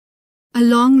A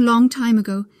long, long time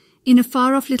ago, in a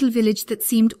far-off little village that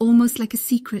seemed almost like a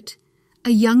secret, a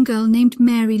young girl named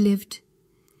Mary lived.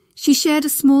 She shared a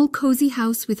small, cozy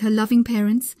house with her loving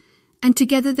parents, and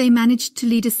together they managed to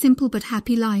lead a simple but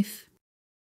happy life.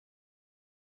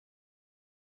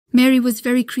 Mary was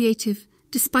very creative,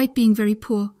 despite being very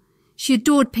poor. She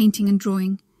adored painting and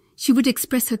drawing. She would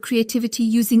express her creativity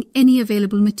using any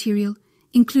available material,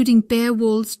 including bare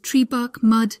walls, tree bark,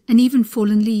 mud, and even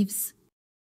fallen leaves.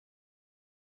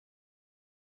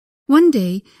 One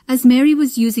day, as Mary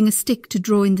was using a stick to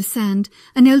draw in the sand,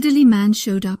 an elderly man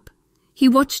showed up. He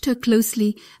watched her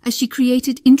closely as she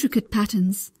created intricate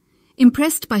patterns.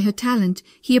 Impressed by her talent,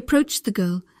 he approached the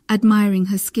girl, admiring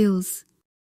her skills.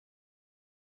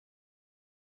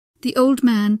 The old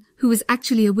man, who was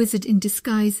actually a wizard in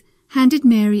disguise, handed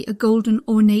Mary a golden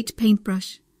ornate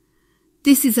paintbrush.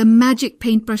 "This is a magic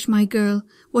paintbrush, my girl.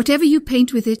 Whatever you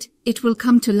paint with it, it will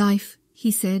come to life,"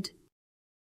 he said.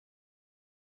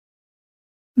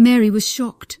 Mary was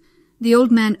shocked. The old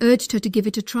man urged her to give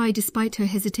it a try despite her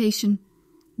hesitation.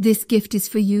 "This gift is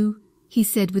for you," he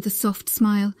said with a soft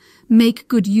smile. "Make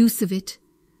good use of it."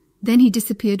 Then he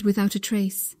disappeared without a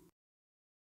trace.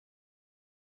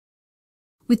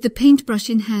 With the paintbrush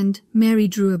in hand, Mary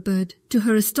drew a bird. To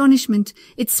her astonishment,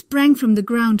 it sprang from the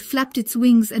ground, flapped its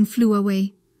wings, and flew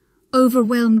away.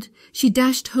 Overwhelmed, she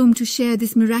dashed home to share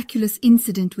this miraculous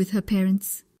incident with her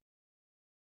parents.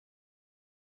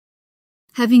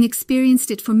 Having experienced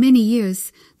it for many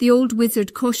years, the old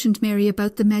wizard cautioned Mary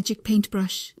about the magic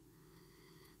paintbrush.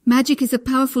 "Magic is a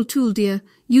powerful tool, dear.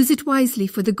 Use it wisely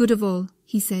for the good of all,"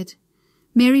 he said.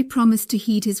 Mary promised to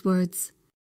heed his words.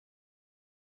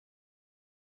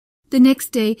 The next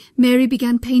day, Mary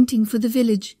began painting for the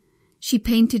village. She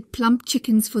painted plump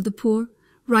chickens for the poor,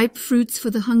 ripe fruits for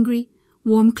the hungry,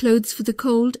 warm clothes for the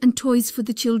cold, and toys for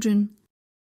the children.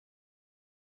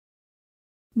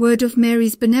 Word of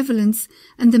Mary's benevolence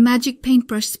and the magic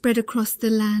paintbrush spread across the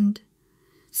land.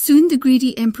 Soon the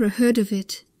greedy emperor heard of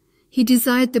it. He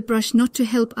desired the brush not to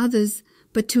help others,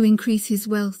 but to increase his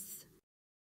wealth.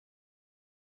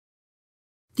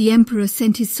 The emperor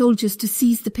sent his soldiers to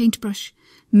seize the paintbrush.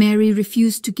 Mary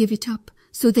refused to give it up,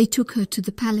 so they took her to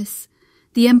the palace.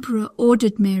 The emperor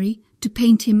ordered Mary to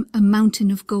paint him a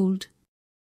mountain of gold.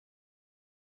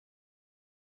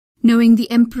 Knowing the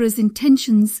emperor's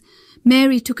intentions,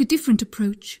 Mary took a different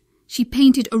approach. She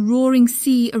painted a roaring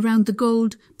sea around the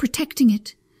gold, protecting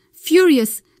it.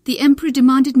 Furious, the emperor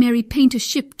demanded Mary paint a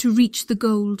ship to reach the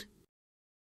gold.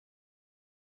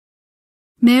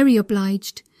 Mary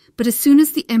obliged, but as soon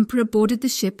as the emperor boarded the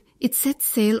ship, it set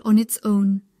sail on its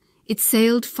own. It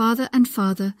sailed farther and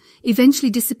farther, eventually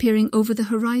disappearing over the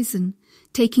horizon,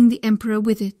 taking the emperor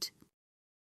with it.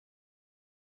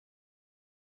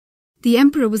 The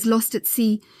emperor was lost at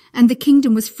sea, and the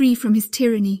kingdom was free from his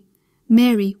tyranny.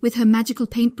 Mary, with her magical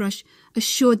paintbrush,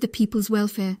 assured the people's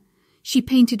welfare. She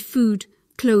painted food,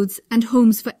 clothes, and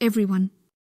homes for everyone.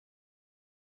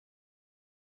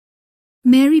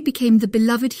 Mary became the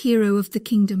beloved hero of the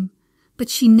kingdom, but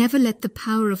she never let the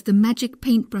power of the magic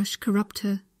paintbrush corrupt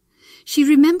her. She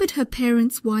remembered her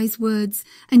parents' wise words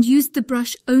and used the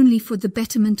brush only for the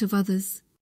betterment of others.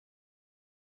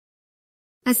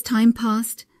 As time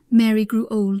passed, Mary grew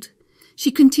old.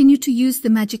 She continued to use the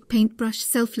magic paintbrush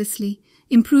selflessly,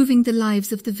 improving the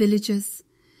lives of the villagers.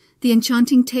 The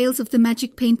enchanting tales of the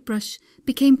magic paintbrush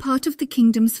became part of the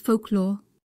kingdom's folklore.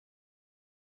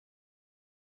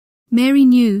 Mary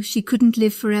knew she couldn't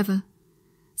live forever,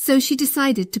 so she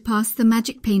decided to pass the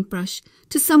magic paintbrush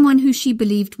to someone who she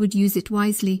believed would use it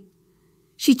wisely.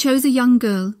 She chose a young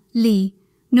girl, Lee,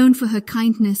 known for her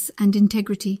kindness and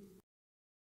integrity.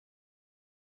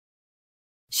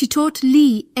 She taught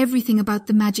Lee everything about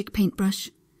the magic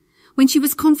paintbrush. When she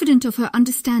was confident of her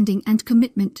understanding and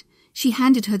commitment, she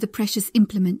handed her the precious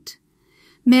implement.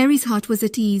 Mary's heart was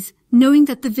at ease, knowing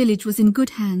that the village was in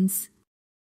good hands.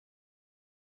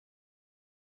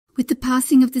 With the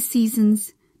passing of the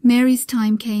seasons, Mary's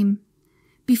time came.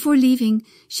 Before leaving,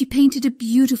 she painted a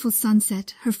beautiful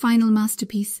sunset, her final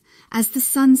masterpiece. As the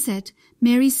sun set,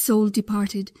 Mary's soul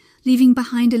departed, leaving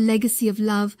behind a legacy of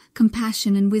love,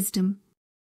 compassion, and wisdom.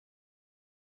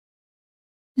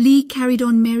 Lee carried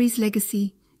on Mary's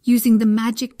legacy, using the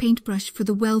magic paintbrush for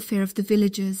the welfare of the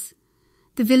villagers.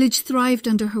 The village thrived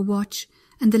under her watch,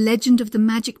 and the legend of the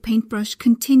magic paintbrush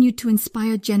continued to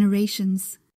inspire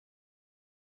generations.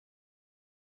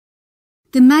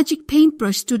 The magic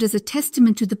paintbrush stood as a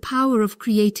testament to the power of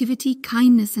creativity,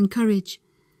 kindness, and courage.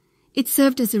 It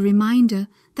served as a reminder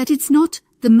that it's not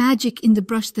the magic in the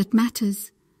brush that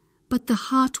matters, but the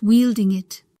heart wielding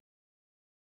it.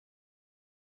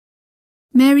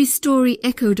 Mary's story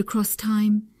echoed across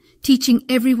time, teaching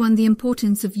everyone the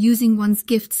importance of using one's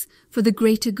gifts for the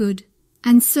greater good.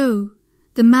 And so,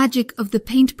 the magic of the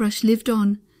paintbrush lived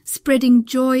on, spreading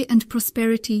joy and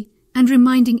prosperity and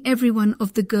reminding everyone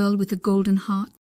of the girl with the golden heart.